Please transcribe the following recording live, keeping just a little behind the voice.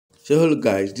So hello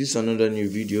guys, this is another new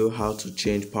video how to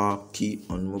change power key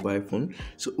on mobile phone.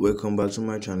 So welcome back to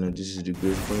my channel. This is the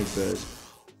great point first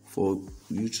for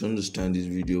you to understand this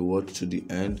video, watch to the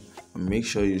end and make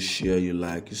sure you share, you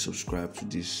like, you subscribe to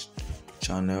this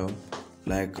channel,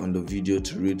 like on the video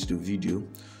to rate the video.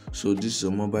 So this is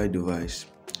a mobile device.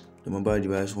 The mobile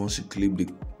device, once you clip the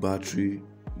battery,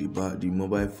 the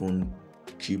mobile phone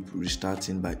keep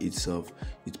restarting by itself.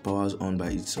 It powers on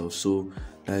by itself, so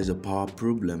that is a power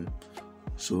problem.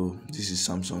 So this is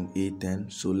Samsung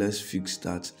A10. So let's fix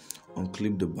that.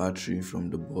 Unclip the battery from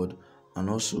the board and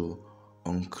also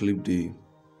unclip the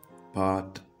power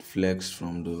flex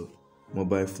from the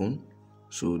mobile phone.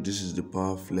 So this is the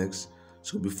power flex.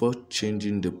 So before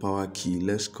changing the power key,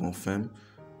 let's confirm.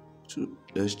 So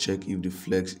let's check if the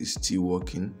flex is still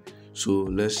working. So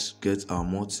let's get our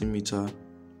multimeter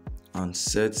and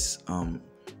set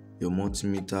your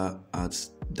multimeter at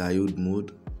diode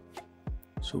mode.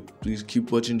 So please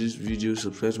keep watching this video,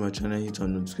 subscribe to my channel, hit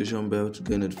on the notification bell to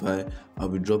get notified. I'll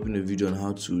be dropping a video on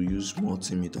how to use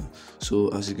multimeter. So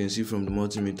as you can see from the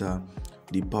multimeter,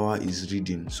 the power is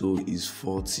reading, so it's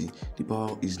faulty. The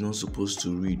power is not supposed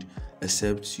to read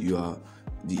except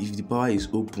if the power is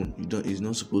open, it's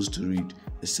not supposed to read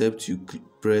except you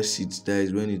press it. That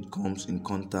is when it comes in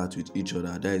contact with each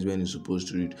other. That is when it's supposed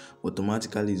to read.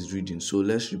 Automatically it's reading. So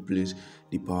let's replace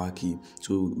the power key.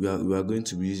 So we are going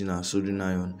to be using our soldering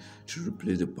iron to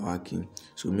replace the power key.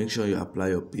 So make sure you apply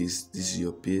your paste. This is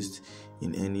your paste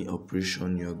in any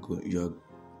operation you are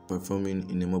performing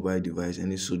in a mobile device,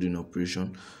 any soldering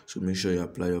operation. So make sure you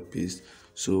apply your paste.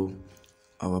 So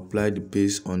I've applied the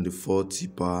paste on the faulty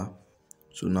power.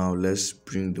 So now let's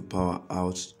bring the power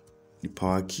out, the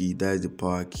power key. That is the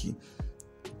power key,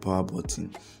 the power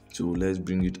button. So let's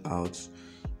bring it out,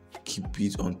 keep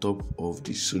it on top of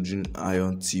the soldering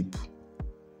iron tip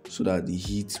so that the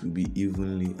heat will be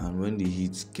evenly, and when the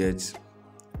heat gets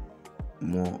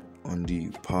more on the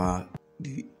power,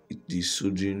 the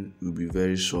soldering will be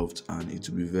very soft and it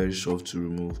will be very soft to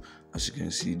remove. As you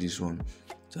can see, this one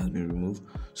has been removed.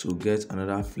 So get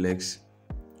another flex,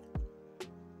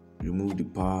 remove the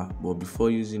power, but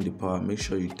before using the power, make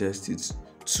sure you test it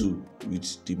too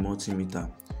with the multimeter,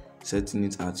 setting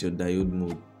it at your diode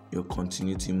mode, your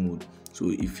continuity mode.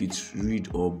 So if it read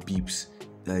or beeps,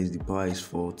 that is the power is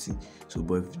faulty. So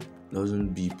but if it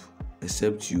doesn't beep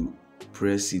except you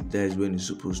press it, that is when it's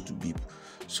supposed to beep.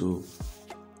 So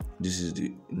this is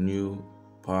the new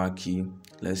power key.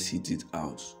 Let's hit it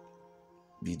out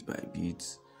bit by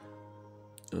bit.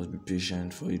 Just be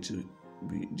patient for it to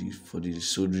for the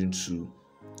soldering to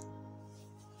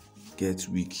get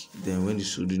weak. Then when the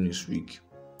soldering is weak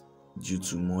due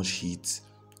to much heat,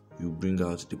 you bring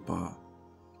out the power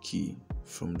key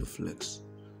from the flex.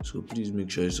 So please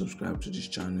make sure you subscribe to this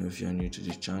channel. If you are new to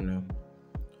this channel,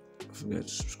 don't forget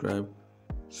to subscribe.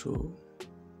 So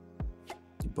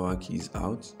the power key is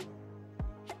out.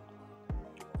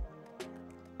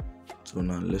 So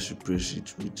now let's replace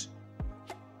it with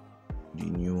the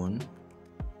new one.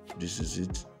 This is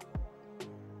it.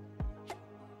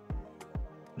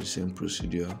 The same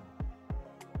procedure.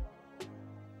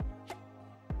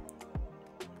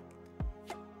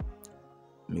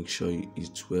 Make sure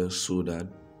it's well soldered.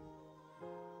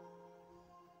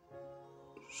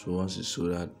 So once it's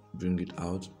soldered, bring it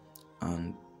out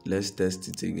and let's test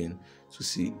it again to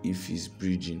see if it's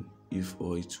bridging,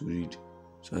 or it will read.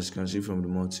 So as you can see from the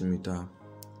multimeter,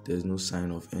 there's no sign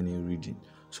of any reading.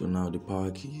 So now the power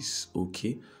key is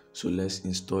okay. So let's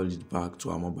install it back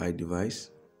to our mobile device.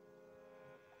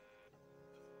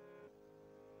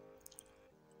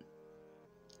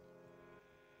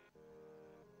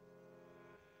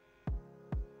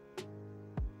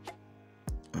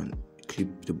 And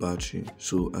clip the battery.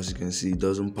 So as you can see, it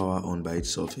doesn't power on by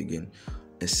itself again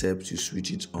except you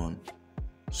switch it on.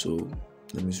 So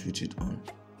let me switch it on.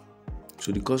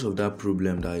 So because of that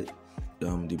problem that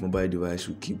the mobile device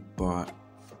will keep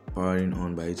powering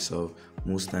on by itself,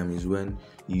 most time is when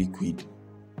liquid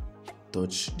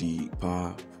touch the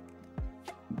power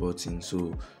button.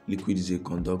 So liquid is a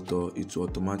conductor, it will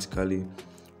automatically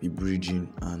be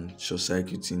bridging and short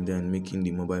circuiting, then making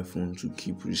the mobile phone to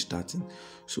keep restarting.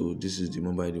 So this is the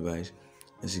mobile device.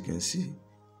 As you can see,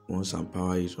 once some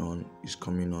power is on, it's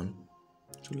coming on.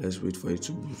 So let's wait for it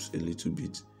to boost a little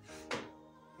bit.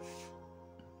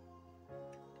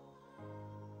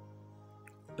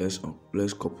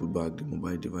 Let's couple back the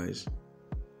mobile device.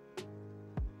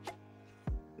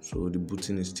 So the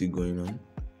booting is still going on.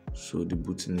 So the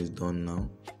booting is done now.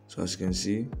 So as you can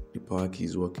see, the power key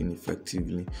is working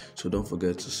effectively. So don't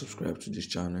forget to subscribe to this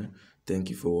channel.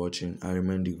 Thank you for watching. I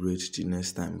remain the great till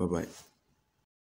next time. Bye bye.